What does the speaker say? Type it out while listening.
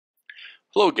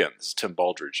Hello again, this is Tim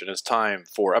Baldridge, and it's time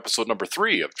for episode number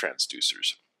 3 of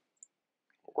Transducers.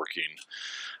 We're working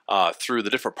through the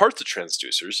different parts of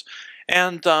Transducers,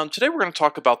 and today we're going to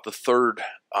talk about the third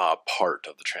part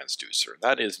of the transducer, and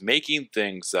that is making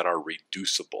things that are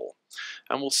reducible.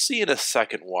 And we'll see in a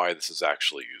second why this is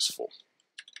actually useful.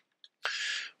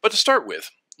 But to start with,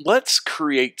 let's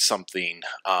create something,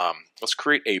 let's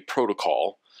create a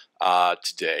protocol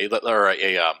today, or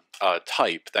a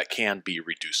type that can be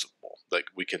reducible, that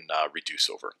we can reduce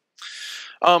over.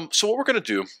 So what we're going to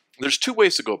do, there's two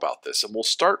ways to go about this, and we'll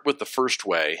start with the first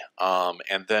way,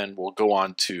 and then we'll go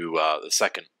on to the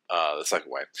second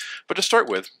way. But to start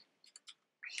with,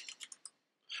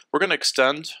 we're going to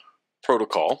extend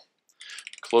protocol,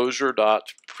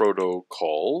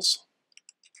 Clojure.protocols,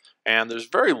 and there's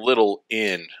very little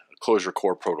in Clojure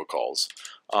core protocols,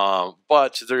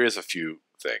 but there is a few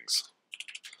things,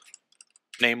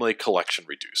 namely collection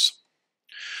reduce.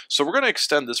 So we're going to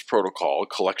extend this protocol,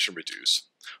 collection reduce,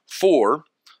 for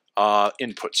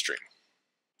input stream.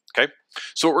 Okay,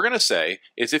 so what we're going to say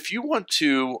is if you want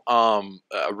to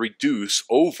reduce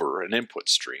over an input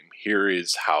stream, here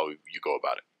is how you go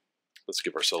about it. Let's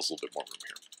give ourselves a little bit more room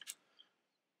here.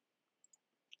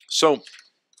 So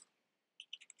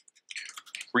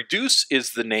reduce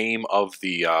is the name of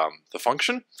the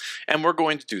function, and we're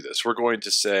going to do this. We're going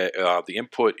to say the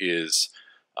input is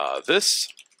this,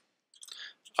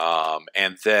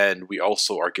 and then we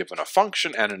also are given a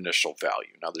function and initial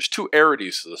value. Now there's two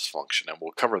IReduce to this function, and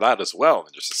we'll cover that as well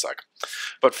in just a second.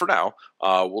 But for now,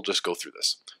 we'll just go through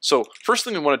this. So first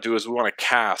thing we want to do is we want to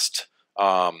cast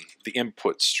the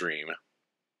input stream.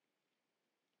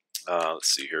 Let's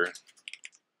see here.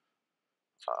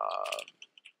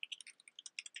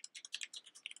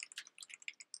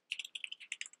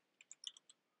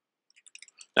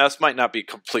 Now this might not be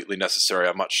completely necessary.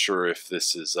 I'm not sure if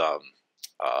this is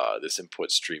this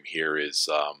input stream here is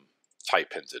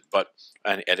type hinted, but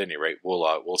at any rate,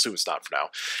 we'll assume it's not for now.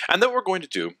 And then what we're going to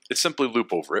do is simply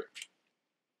loop over it,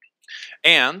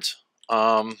 and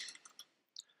we're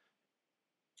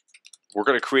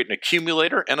going to create an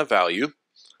accumulator and a value,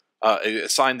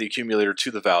 assign the accumulator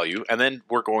to the value, and then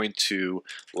we're going to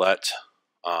let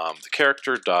the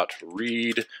character dot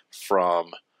read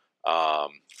from the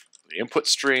input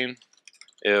stream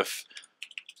if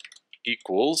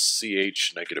equals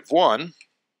ch-1,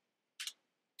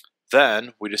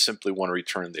 then we just simply want to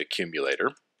return the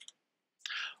accumulator.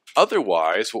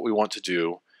 Otherwise, what we want to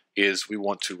do is we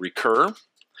want to recur,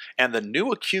 and the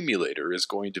new accumulator is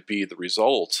going to be the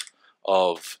result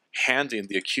of handing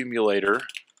the accumulator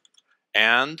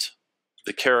and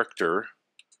the character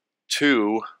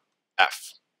to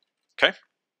f. Okay?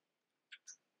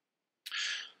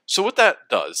 So what that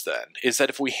does then is that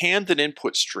if we hand an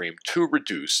input stream to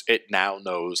reduce, it now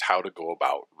knows how to go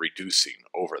about reducing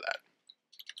over that.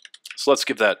 So let's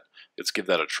give that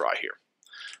a try here.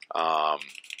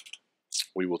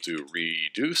 We will do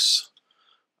reduce,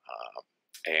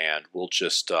 and we'll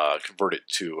just convert it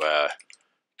to a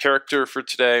character for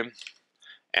today,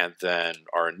 and then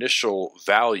our initial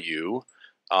value.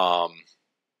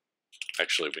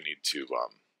 Actually, we need to.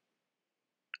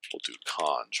 We'll do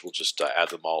conj. We'll just add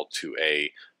them all to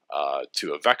a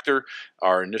vector.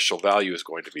 Our initial value is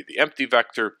going to be the empty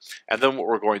vector, and then what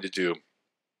we're going to do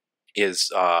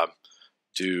is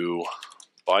do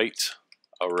byte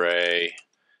array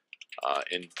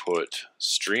input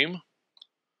stream,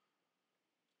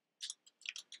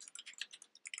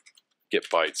 get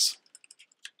bytes,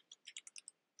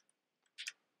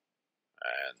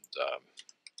 and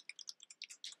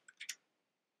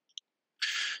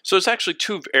so there's actually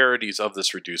two verities of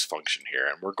this reduce function here,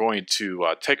 and we're going to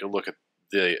take a look at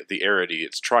the arity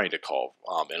it's trying to call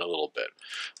in a little bit.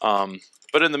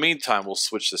 But in the meantime, we'll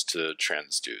switch this to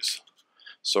transduce.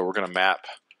 So we're going to map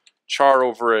char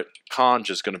over it. Conj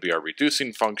is going to be our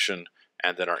reducing function,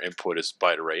 and then our input is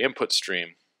byte array input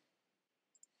stream.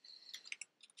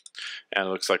 And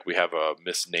it looks like we have a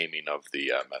misnaming of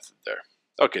the method there.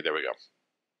 Okay, there we go.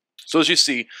 So as you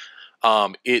see,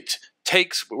 it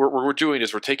takes, what we're doing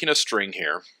is we're taking a string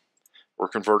here, we're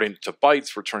converting it to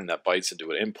bytes, we're turning that bytes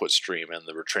into an input stream, and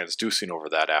then we're transducing over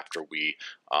that after we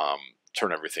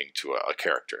turn everything to a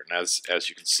character. And as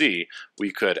you can see,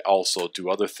 we could also do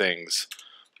other things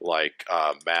like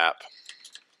map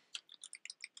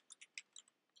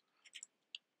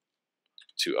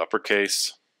to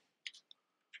uppercase,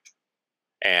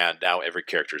 and now every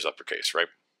character is uppercase, right?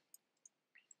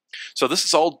 So this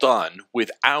is all done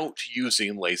without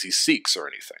using lazy seeks or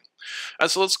anything. And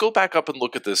so let's go back up and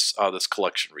look at this this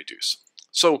collection reduce.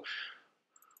 So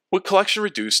what collection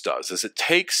reduce does is it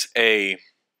takes the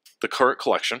current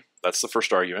collection, that's the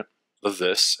first argument,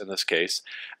 this in this case.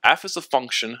 F is a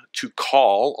function to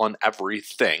call on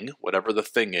everything, whatever the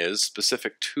thing is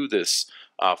specific to this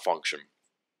function.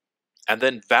 And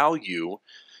then value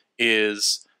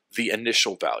is the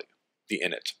initial value, the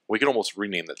init. We can almost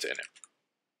rename that to init.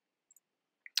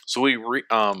 So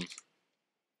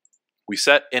we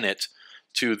set init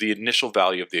to the initial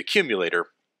value of the accumulator,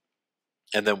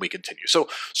 and then we continue. So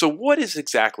what is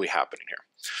exactly happening here?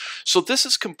 So this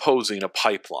is composing a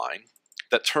pipeline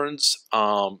that turns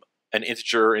an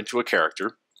integer into a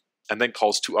character and then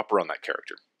calls to upper on that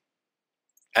character.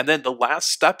 And then the last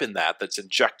step in that's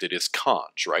injected is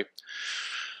conj, right?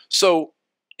 So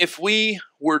if we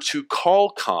were to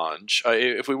call conj,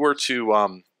 if we were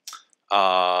to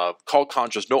call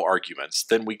conj as no arguments,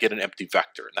 then we get an empty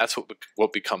vector, and that's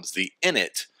what becomes the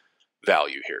init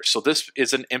value here. So this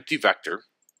is an empty vector,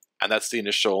 and that's the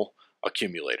initial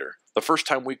accumulator. The first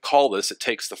time we call this, it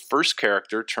takes the first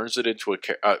character, turns it into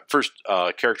a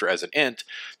character as an int,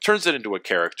 turns it into a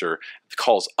character,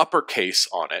 calls uppercase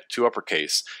on it to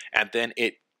uppercase, and then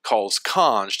it calls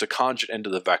conj to conj it into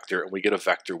the vector, and we get a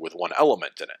vector with one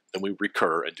element in it. Then we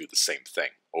recur and do the same thing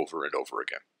over and over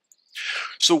again.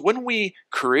 So when we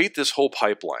create this whole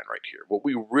pipeline right here, what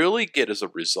we really get as a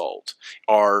result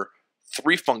are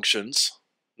three functions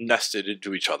nested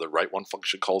into each other, right? One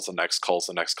function calls the next, calls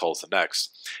the next, calls the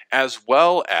next, as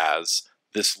well as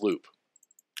this loop.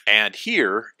 And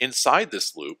here, inside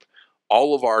this loop,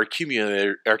 all of our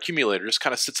accumulator just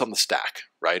kind of sits on the stack,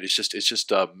 right? It's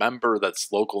just a member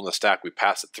that's local in the stack. We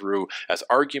pass it through as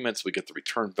arguments, we get the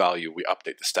return value, we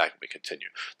update the stack, and we continue.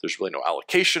 There's really no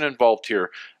allocation involved here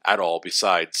at all,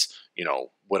 besides, you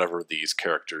know, whatever these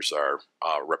characters are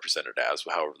represented as,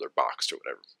 however they're boxed or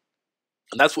whatever.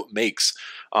 And that's what makes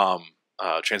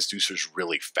transducers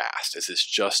really fast, is it's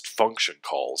just function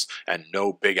calls and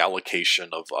no big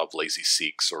allocation of lazy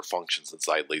seeks or functions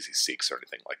inside lazy seeks or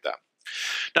anything like that.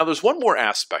 Now there's one more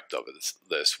aspect of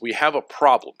this. We have a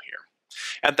problem here,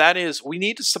 and that is we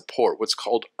need to support what's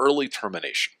called early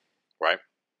termination, right?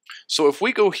 So if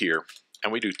we go here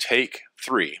and we do take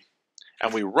 3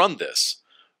 and we run this,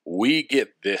 we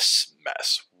get this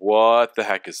mess. What the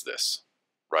heck is this,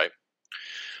 right?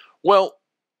 Well,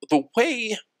 the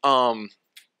way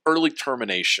early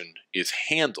termination is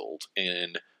handled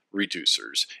in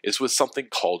reducers is with something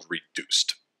called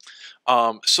reduced.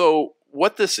 So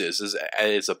what this is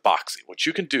a boxing. What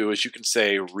you can do is you can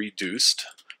say reduced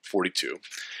 42,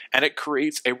 and it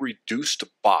creates a reduced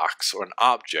box or an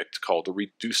object called a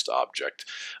reduced object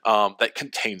that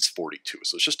contains 42.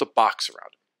 So it's just a box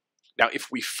around it. Now,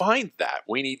 if we find that,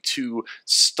 we need to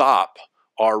stop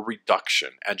our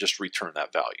reduction and just return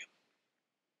that value.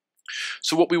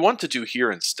 So what we want to do here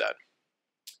instead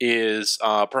is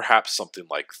perhaps something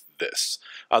like this.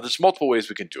 There's multiple ways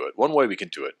we can do it. One way we can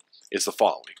do it is the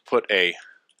following. We put a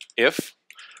if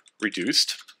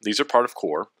reduced. These are part of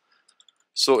core.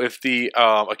 So if the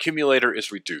accumulator is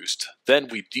reduced, then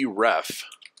we deref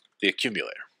the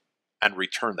accumulator and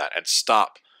return that and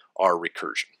stop our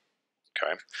recursion.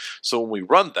 Okay. So when we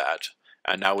run that,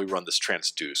 and now we run this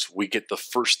transduce, we get the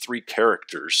first 3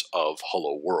 characters of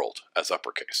hello world as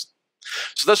uppercase.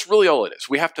 So that's really all it is.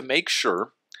 We have to make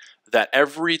sure that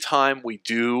every time we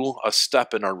do a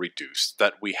step in our reduce,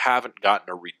 that we haven't gotten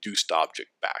a reduced object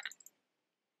back.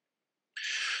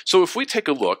 So if we take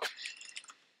a look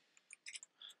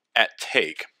at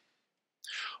take,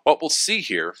 what we'll see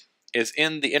here is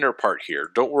in the inner part here,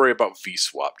 don't worry about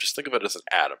vswap, just think of it as an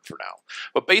atom for now.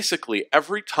 But basically,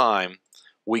 every time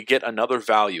we get another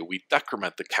value, we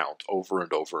decrement the count over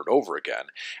and over and over again.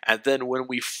 And then when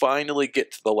we finally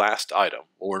get to the last item,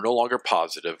 when we're no longer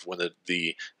positive, when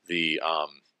the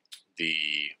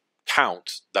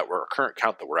count that we're, our current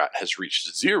count that we're at has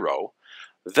reached 0,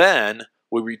 then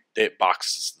it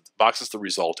boxes the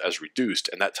result as reduced,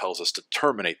 and that tells us to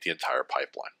terminate the entire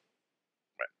pipeline.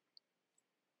 Right.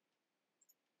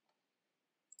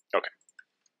 Okay.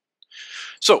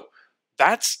 So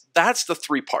that's the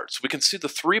 3 parts. We can see the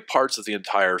 3 parts of the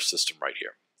entire system right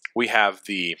here. We have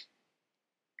we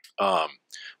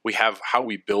have how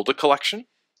we build a collection.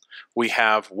 We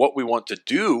have what we want to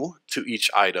do to each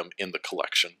item in the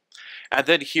collection, and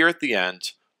then here at the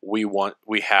end we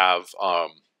have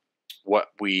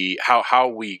how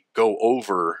we go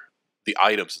over the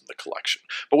items in the collection.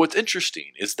 But what's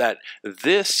interesting is that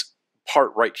this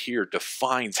part right here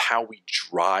defines how we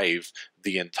drive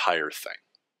the entire thing.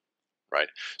 Right?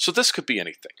 So this could be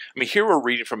anything. I mean, here we're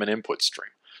reading from an input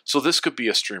stream. So this could be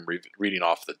a stream reading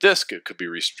off the disk. It could be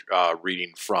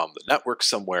reading from the network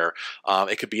somewhere.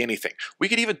 It could be anything. We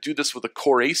could even do this with a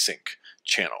core async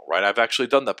channel, right? I've actually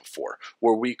done that before,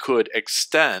 where we could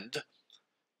extend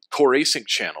core async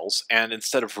channels, and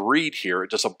instead of read here,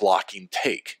 it does a blocking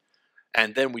take.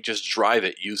 And then we just drive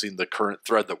it using the current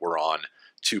thread that we're on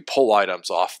to pull items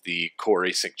off the core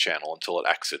async channel until it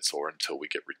exits or until we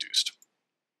get reduced.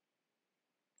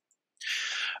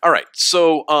 All right,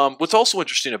 so what's also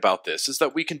interesting about this is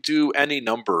that we can do any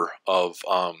number of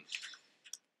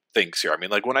things here. I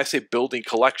mean, like when I say building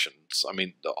collections, I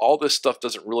mean, all this stuff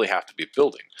doesn't really have to be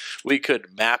building. We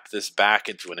could map this back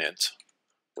into an int,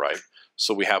 right?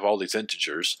 So we have all these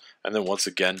integers, and then once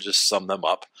again, just sum them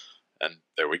up, and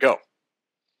there we go.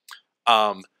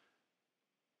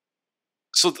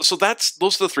 So those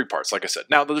are the three parts, like I said.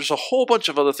 Now, there's a whole bunch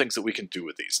of other things that we can do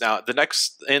with these. Now,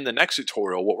 in the next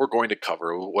tutorial, what we're going to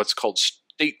cover what's called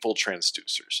stateful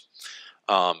transducers.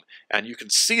 And you can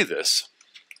see this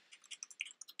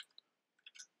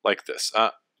like this.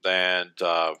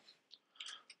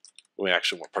 We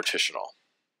actually want partition all.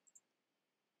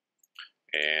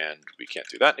 And we can't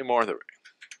do that anymore. There we go.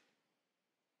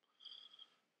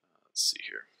 Let's see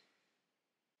here.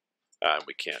 And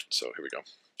we can't, so here we go.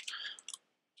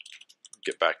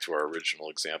 Get back to our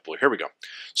original example. Here we go.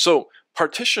 So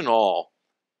partition all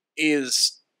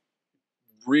is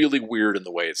really weird in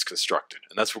the way it's constructed,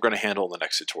 and that's what we're going to handle in the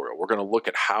next tutorial. We're going to look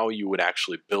at how you would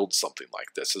actually build something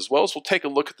like this, as well as we'll take a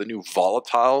look at the new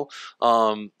volatile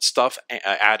stuff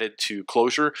added to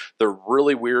Clojure. They're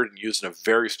really weird and used in a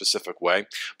very specific way,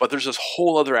 but there's this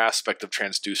whole other aspect of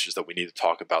transducers that we need to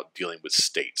talk about dealing with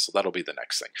state, so that'll be the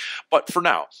next thing. But for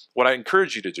now, what I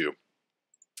encourage you to do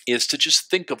is to just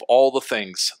think of all the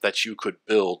things that you could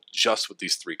build just with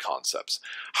these three concepts.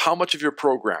 How much of your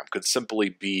program could simply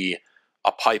be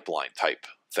a pipeline type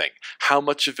thing? How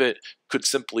much of it could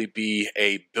simply be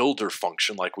a builder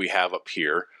function like we have up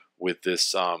here with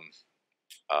this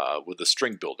with the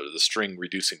string builder, the string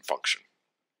reducing function?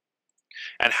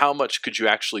 And how much could you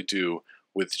actually do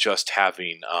with just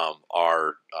having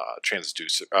our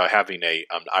transducer, having a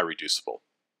IReducible?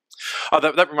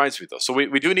 That reminds me though, so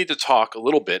we do need to talk a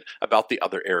little bit about the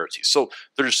other arities. So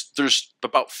there's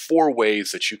about 4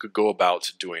 ways that you could go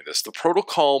about doing this. The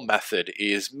protocol method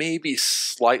is maybe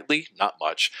slightly, not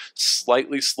much,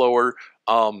 slightly slower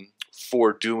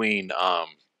for doing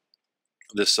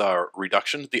this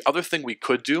reduction. The other thing we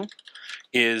could do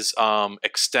is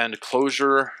extend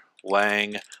Clojure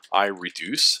lang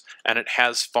IReduce, and it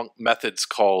has methods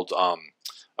called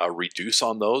reduce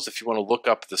on those. If you want to look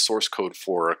up the source code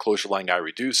for Clojure lang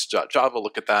IReduce, Java,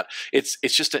 look at that. It's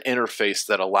just an interface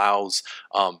that allows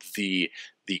the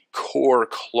core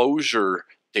Clojure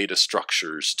data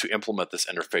structures to implement this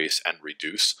interface and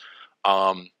reduce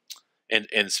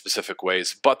in specific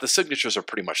ways, but the signatures are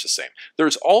pretty much the same.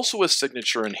 There's also a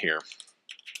signature in here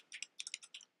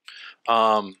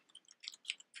that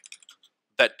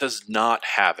does not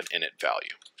have an init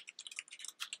value.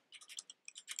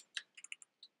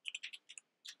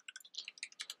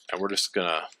 And we're just going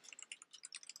to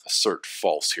assert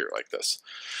false here like this.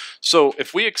 So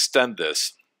if we extend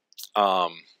this,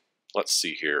 let's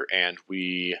see here, and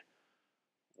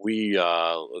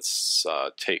let's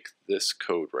take this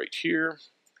code right here.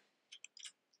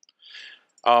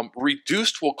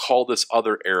 Reduced will call this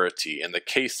other arity in the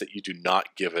case that you do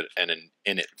not give it an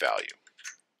init value.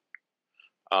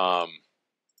 Sorry,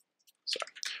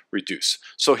 reduce.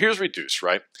 So here's reduce,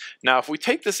 right? Now if we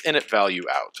take this init value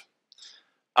out,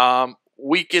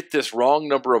 we get this wrong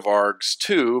number of args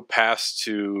 2 passed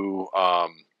to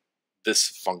this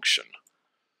function.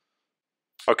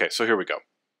 Okay, so here we go.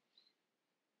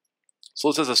 So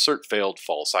it says assert failed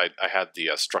false. I had the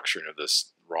structuring of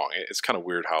this wrong. It's kind of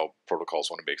weird how protocols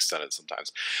want to be extended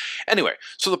sometimes. Anyway,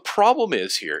 so the problem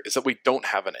is here is that we don't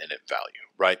have an init value,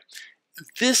 right?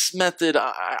 This method,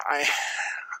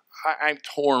 I'm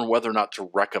torn whether or not to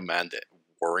recommend it,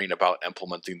 worrying about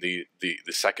implementing the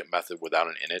second method without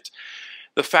an init.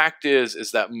 The fact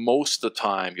is that most of the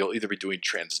time you'll either be doing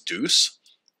transduce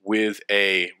with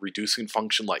a reducing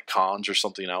function like cons or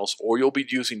something else, or you'll be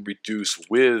using reduce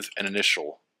with an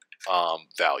initial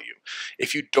value.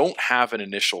 If you don't have an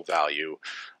initial value,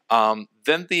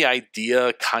 then the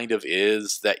idea kind of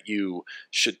is that you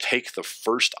should take the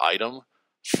first item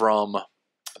from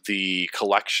the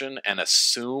collection and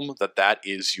assume that that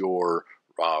is your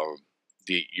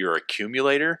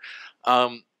accumulator.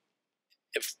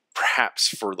 If perhaps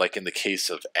for like in the case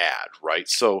of add, right?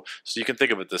 So you can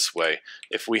think of it this way: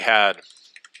 if we had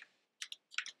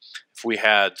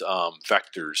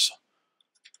vectors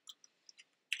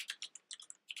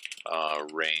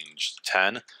range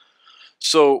 10,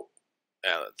 so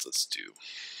let's do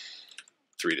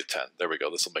 3 to 10. There we go.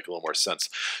 This will make a little more sense.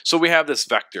 So we have this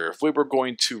vector. If we were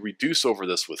going to reduce over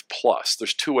this with plus,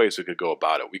 there's two ways we could go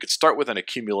about it. We could start with an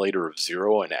accumulator of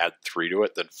 0 and add 3 to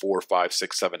it, then 4, 5,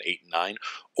 6, 7, 8, 9.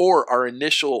 Or our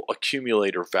initial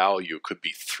accumulator value could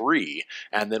be 3,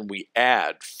 and then we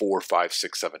add 4, 5,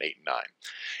 6, 7, 8, 9.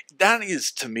 That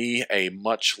is, to me, a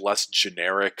much less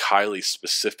generic, highly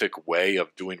specific way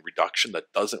of doing reduction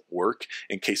that doesn't work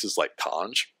in cases like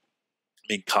conj.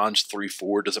 I mean, conj 3,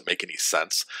 4 doesn't make any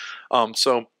sense.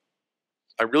 So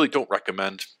I really don't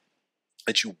recommend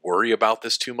that you worry about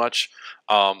this too much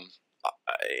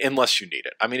unless you need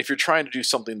it. I mean, if you're trying to do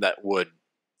something that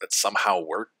somehow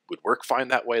would work fine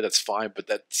that way, that's fine, but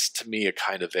that's, to me, a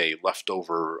kind of a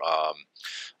leftover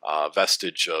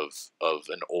vestige of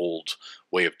an old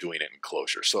way of doing it in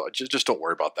Clojure. So just don't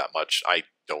worry about that much. I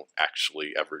don't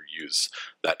actually ever use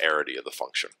that arity of the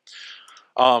function.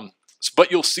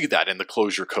 But you'll see that in the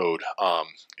Clojure code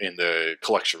in the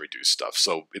collection reduce stuff,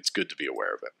 so it's good to be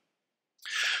aware of it.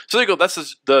 So there you go.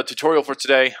 That's the tutorial for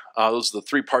today. Those are the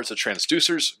 3 parts of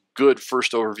transducers. Good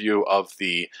first overview of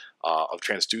the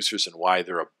transducers and why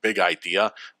they're a big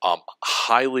idea.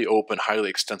 Highly open, highly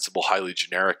extensible, highly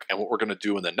generic. And what we're going to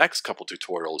do in the next couple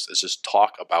tutorials is just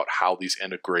talk about how these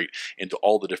integrate into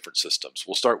all the different systems.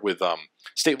 We'll start with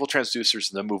stateful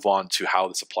transducers and then move on to how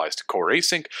this applies to core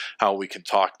async, how we can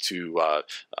talk to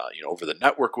over the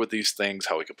network with these things,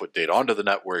 how we can put data onto the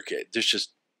network. There's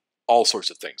just all sorts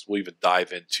of things. We'll even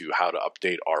dive into how to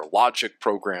update our logic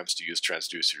programs to use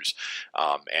transducers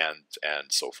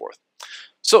and so forth.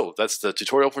 So that's the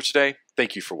tutorial for today.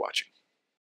 Thank you for watching.